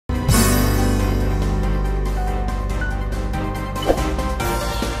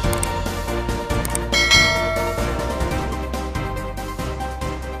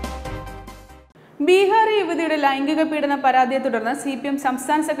ബീഹാർ യുവതിയുടെ ലൈംഗിക പീഡന പരാതിയെ തുടർന്ന് സിപിഎം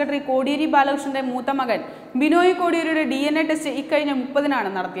സംസ്ഥാന സെക്രട്ടറി കോടിയേരി ബാലകൃഷ്ണന്റെ മൂത്ത മകൻ ബിനോയ് കോടിയേരിയുടെ DNA ടെസ്റ്റ് ഇക്കഴിഞ്ഞ 30-നാണ്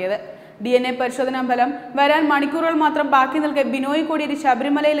നടത്തിയത്. DNA പരിശോധനാ ഫലം വരാൻ മണിക്കൂറുകൾ മാത്രം ബാക്കി നിൽക്കെ ബിനോയ് കോടിയേരി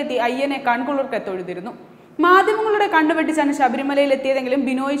ശബരിമലയിലെത്തി അയ്യനെ കൺകുളിർക്കെ തൊഴുതിരുന്നു. മാധ്യമങ്ങളുടെ കണ്ടുവെട്ടിച്ചാണ് ശബരിമലയിൽ എത്തിയതെങ്കിലും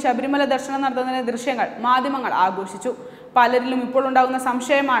ബിനോയ് ശബരിമല ദർശനം നടത്തുന്നതിന്റെ ദൃശ്യങ്ങൾ മാധ്യമങ്ങൾ ആഘോഷിച്ചു. പലരിലും ഇപ്പോൾ ഉണ്ടാകുന്ന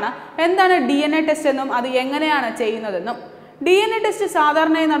സംശയമാണ് എന്താണ് DNA ടെസ്റ്റ് എന്നും അത് എങ്ങനെയാണ് ചെയ്യുന്നതെന്നും. DNA ടെസ്റ്റ്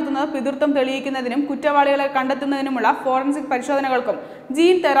സാധാരണയായി നടത്തുന്നത് പിതൃത്വം തെളിയിക്കുന്നതിനും കുറ്റവാളികളെ കണ്ടെത്തുന്നതിനുമുള്ള ഫോറൻസിക് പരിശോധനകൾക്കും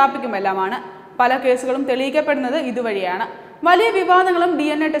ജീൻ തെറാപ്പിക്കുമെല്ലാമാണ്. പല കേസുകളും തെളിയിക്കപ്പെടുന്നത് ഇതുവഴിയാണ്. വലിയ വിവാദങ്ങളും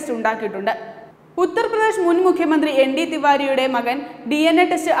DNA ടെസ്റ്റ് ഉണ്ടാക്കിയിട്ടുണ്ട്. ഉത്തർപ്രദേശ് മുൻ മുഖ്യമന്ത്രി എൻ.ഡി. തിവാരിയുടെ മകൻ DNA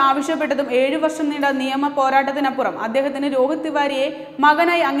ടെസ്റ്റ് ആവശ്യപ്പെട്ടതും 7 വർഷം നീണ്ട നിയമ പോരാട്ടത്തിനപ്പുറം അദ്ദേഹത്തിന് രോഹിത് തിവാരിയെ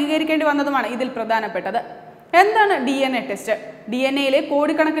മകനായി അംഗീകരിക്കേണ്ടി വന്നതുമാണ് ഇതിൽ പ്രധാനപ്പെട്ടത്. എന്താണ് DNA ടെസ്റ്റ്? DNAയിലെ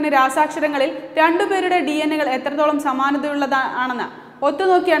കോടിക്കണക്കിന് രാസാക്ഷരങ്ങളിൽ രണ്ടുപേരുടെ DNAകൾ എത്രത്തോളം സമാനതയുള്ളതാണെന്ന്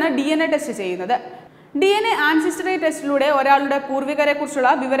ഒത്തുനോക്കിയാണ് DNA ടെസ്റ്റ് ചെയ്യുന്നത്. DNA ആൻസിസ്റ്ററി ടെസ്റ്റിലൂടെ ഒരാളുടെ പൂർവികരെ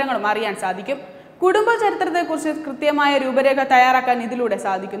കുറിച്ചുള്ള വിവരങ്ങളും അറിയാൻ സാധിക്കും. കുടുംബ ചരിത്രത്തെക്കുറിച്ച് കൃത്യമായ രൂപരേഖ തയ്യാറാക്കാൻ ഇതിലൂടെ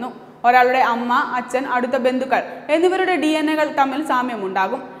സാധിക്കുന്നു. ഒരാളുടെ അമ്മ, അച്ഛൻ, അടുത്ത ബന്ധുക്കൾ എന്നിവരുടെ DNAകൾ തമ്മിൽ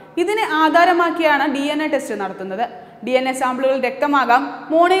സാമ്യമുണ്ടാകും. ഇതിനെ ആധാരമാക്കിയാണ് DNA ടെസ്റ്റ് നടത്തുന്നത്. DNA സാമ്പിളുകൾ രക്തമാകാം,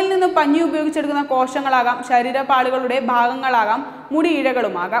 മോണയിൽ നിന്ന് പഞ്ഞി ഉപയോഗിച്ചെടുക്കുന്ന കോശങ്ങളാകാം, ശരീരപാളികളുടെ ഭാഗങ്ങളാകാം,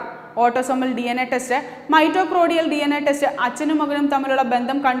 മുടിയിഴകളുമാകാം. Autosomal DNA test, mitochondrial DNA test, അച്ഛനും മകനും തമ്മിലുള്ള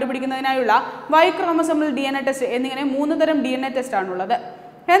ബന്ധം കണ്ടുപിടിക്കുന്നതിനായുള്ള Y ക്രോമസോമൽ DNA ടെസ്റ്റ് എന്നിങ്ങനെ 3 തരം DNA ടെസ്റ്റാണുള്ളത്.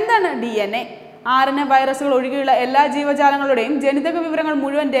 എന്താണ് DNA? RNA വൈറസുകൾ ഒഴികെയുള്ള എല്ലാ ജീവജാലങ്ങളുടെയും ജനിതക വിവരങ്ങൾ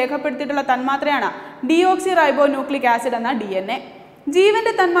മുഴുവൻ രേഖപ്പെടുത്തിയിട്ടുള്ള തന്മാത്രയാണ് ഡിയോക്സി റൈബോ ന്യൂക്ലിക് ആസിഡ് എന്ന DNA.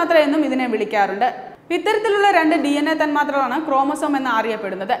 ജീവന്റെ തന്മാത്ര എന്നും ഇതിനെ വിളിക്കാറുണ്ട്. ഇത്തരത്തിലുള്ള 2 DNA തന്മാത്രകളാണ് ക്രോമസോം എന്ന്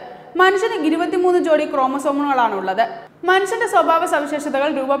അറിയപ്പെടുന്നത്. മനുഷ്യന് 23 ജോഡി ക്രോമസോമുകളാണ് ഉള്ളത്. മനുഷ്യന്റെ സ്വഭാവ സവിശേഷതകൾ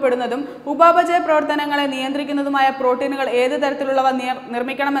രൂപപ്പെടുന്നതും ഉപാപചയ പ്രവർത്തനങ്ങളെ നിയന്ത്രിക്കുന്നതുമായ പ്രോട്ടീനുകൾ ഏത് തരത്തിലുള്ളവ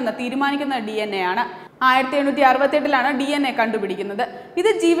നിർമ്മിക്കണമെന്ന് തീരുമാനിക്കുന്ന DNA ആണ്. 1868-ലാണ് DNA കണ്ടുപിടിക്കുന്നത്.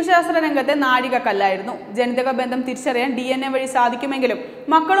 ഇത് ജീവശാസ്ത്ര രംഗത്തെ നാഴികക്കല്ലായിരുന്നു. ജനിതക ബന്ധം തിരിച്ചറിയാൻ DNA വഴി സാധിക്കുമെങ്കിലും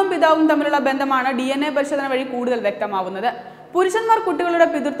മക്കളും പിതാവും തമ്മിലുള്ള ബന്ധമാണ് DNA പരിശോധന വഴി കൂടുതൽ വ്യക്തമാവുന്നത്. പുരുഷന്മാർ കുട്ടികളുടെ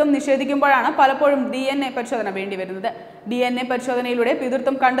പിതൃത്വം നിഷേധിക്കുമ്പോഴാണ് പലപ്പോഴും DNA പരിശോധന വേണ്ടിവരുന്നത്. DNA പരിശോധനയിലൂടെ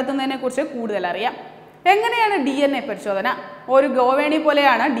പിതൃത്വം കണ്ടെത്തുന്നതിനെ കുറിച്ച് കൂടുതൽ അറിയാം. എങ്ങനെയാണ് DNA പരിശോധന? ഒരു ഗോവേണി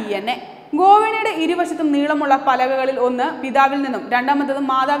പോലെയാണ് DNA. ഗോവേണിയുടെ ഇരുവശത്തും നീളമുള്ള പലകകളിൽ ഒന്ന് പിതാവിൽ നിന്നും രണ്ടാമത്തത്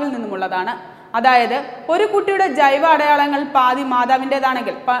മാതാവിൽ നിന്നുമുള്ളതാണ്. അതായത് ഒരു കുട്ടിയുടെ ജൈവ അടയാളങ്ങൾ പാതി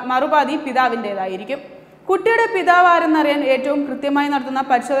മാതാവിൻ്റെതാണെങ്കിൽ മറുപാതി പിതാവിൻ്റെതായിരിക്കും. കുട്ടിയുടെ പിതാവ് ആരെന്നറിയാൻ ഏറ്റവും കൃത്യമായി നടത്തുന്ന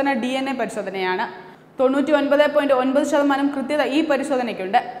പരിശോധന DNA പരിശോധനയാണ്. 99.9% കൃത്യത ഈ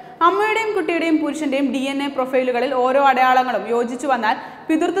പരിശോധനയ്ക്കുണ്ട്. അമ്മയുടെയും കുട്ടിയുടെയും പുരുഷന്റെയും DNA പ്രൊഫൈലുകളിൽ ഓരോ അടയാളങ്ങളും യോജിച്ചു വന്നാൽ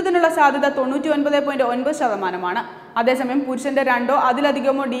പിതൃത്വത്തിനുള്ള സാധ്യത 99.9%. അതേസമയം പുരുഷന്റെ 2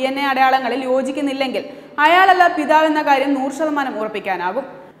 അതിലധികമോ DNA അടയാളങ്ങളിൽ യോജിക്കുന്നില്ലെങ്കിൽ അയാളല്ല പിതാവെന്ന കാര്യം 100% ഉറപ്പിക്കാനാകും.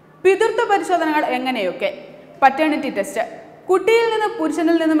 പിതൃത്വ പരിശോധനകൾ എങ്ങനെയൊക്കെ? പറ്റേണിറ്റി ടെസ്റ്റ്. കുട്ടിയിൽ നിന്ന്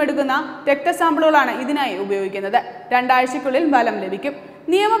പുരുഷനിൽ നിന്നും എടുക്കുന്ന രക്തസാമ്പിളുകളാണ് ഇതിനായി ഉപയോഗിക്കുന്നത്. 2 ആഴ്ചയ്ക്കുള്ളിൽ ഫലം ലഭിക്കും.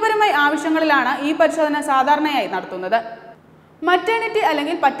 നിയമപരമായ ആവശ്യങ്ങളിലാണ് ഈ പരിശോധന സാധാരണയായി നടത്തുന്നത്. മറ്റേണിറ്റി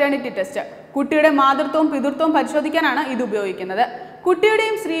അല്ലെങ്കിൽ പറ്റേണിറ്റി ടെസ്റ്റ്. കുട്ടിയുടെ മാതൃത്വവും പിതൃത്വവും പരിശോധിക്കാനാണ് ഇത് ഉപയോഗിക്കുന്നത്.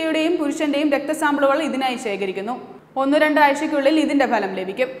 കുട്ടിയുടെയും സ്ത്രീയുടെയും പുരുഷന്റെയും രക്തസാമ്പിളുകൾ ഇതിനായി ശേഖരിക്കുന്നു. 1-2 ആഴ്ചയ്ക്കുള്ളിൽ ഇതിന്റെ ഫലം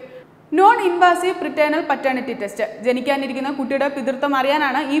ലഭിക്കും. Non invasive പ്രിറ്റേണൽ പറ്റേണിറ്റി test. ജനിക്കാനിരിക്കുന്ന കുട്ടിയുടെ പിതൃത്വം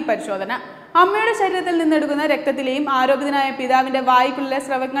അറിയാനാണ് ഈ പരിശോധന. അമ്മയുടെ ശരീരത്തിൽ നിന്നെടുക്കുന്ന രക്തത്തിലെയും ആരോപിതനായ പിതാവിന്റെ വായ്ക്കുള്ളിലെ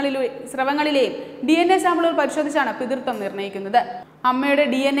സ്രവങ്ങളിലെയും DNA സാമ്പിളുകൾ പരിശോധിച്ചാണ് പിതൃത്വം നിർണ്ണയിക്കുന്നത്. അമ്മയുടെ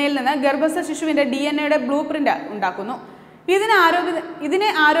DNAയിൽ നിന്ന് ഗർഭസ്ഥ ശിശുവിന്റെ DNAയുടെ ബ്ലൂ പ്രിന്റ് ഉണ്ടാക്കുന്നു. ഇതിനെ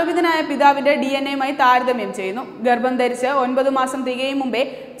ആരോപിതനായ പിതാവിന്റെ DNAയുമായി താരതമ്യം ചെയ്യുന്നു. ഗർഭം ധരിച്ച് 9 മാസം തികയും മുമ്പേ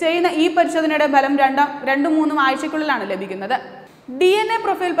ചെയ്യുന്ന ഈ പരിശോധനയുടെ ഫലം 2-3 ആഴ്ചയ്ക്കുള്ളിലാണ് ലഭിക്കുന്നത്. DNA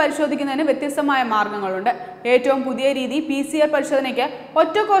പ്രൊഫൈൽ പരിശോധിക്കുന്നതിന് വ്യത്യസ്തമായ മാർഗങ്ങളുണ്ട്. ഏറ്റവും പുതിയ രീതി PCR പരിശോധനയ്ക്ക്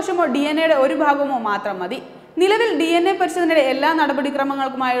ഒറ്റ കോശമോ DNAയുടെ ഒരു ഭാഗമോ മാത്രം മതി. നിലവിൽ DNA പരിശോധനയുടെ എല്ലാ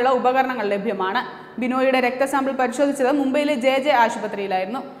നടപടിക്രമങ്ങൾക്കുമായുള്ള ഉപകരണങ്ങൾ ലഭ്യമാണ്. ബിനോയുടെ രക്തസാമ്പിൾ പരിശോധിച്ചത് മുംബൈയിലെ JJ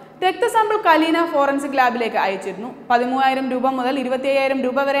ആശുപത്രിയിലായിരുന്നു. രക്തസാമ്പിൾ കലീന ഫോറൻസിക് ലാബിലേക്ക് അയച്ചിരുന്നു. 13,000 രൂപ മുതൽ 25,000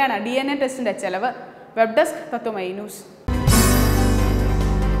 രൂപ വരെയാണ് DNA ടെസ്റ്റിന്റെ ചെലവ്. Web desk Tatwamayi news.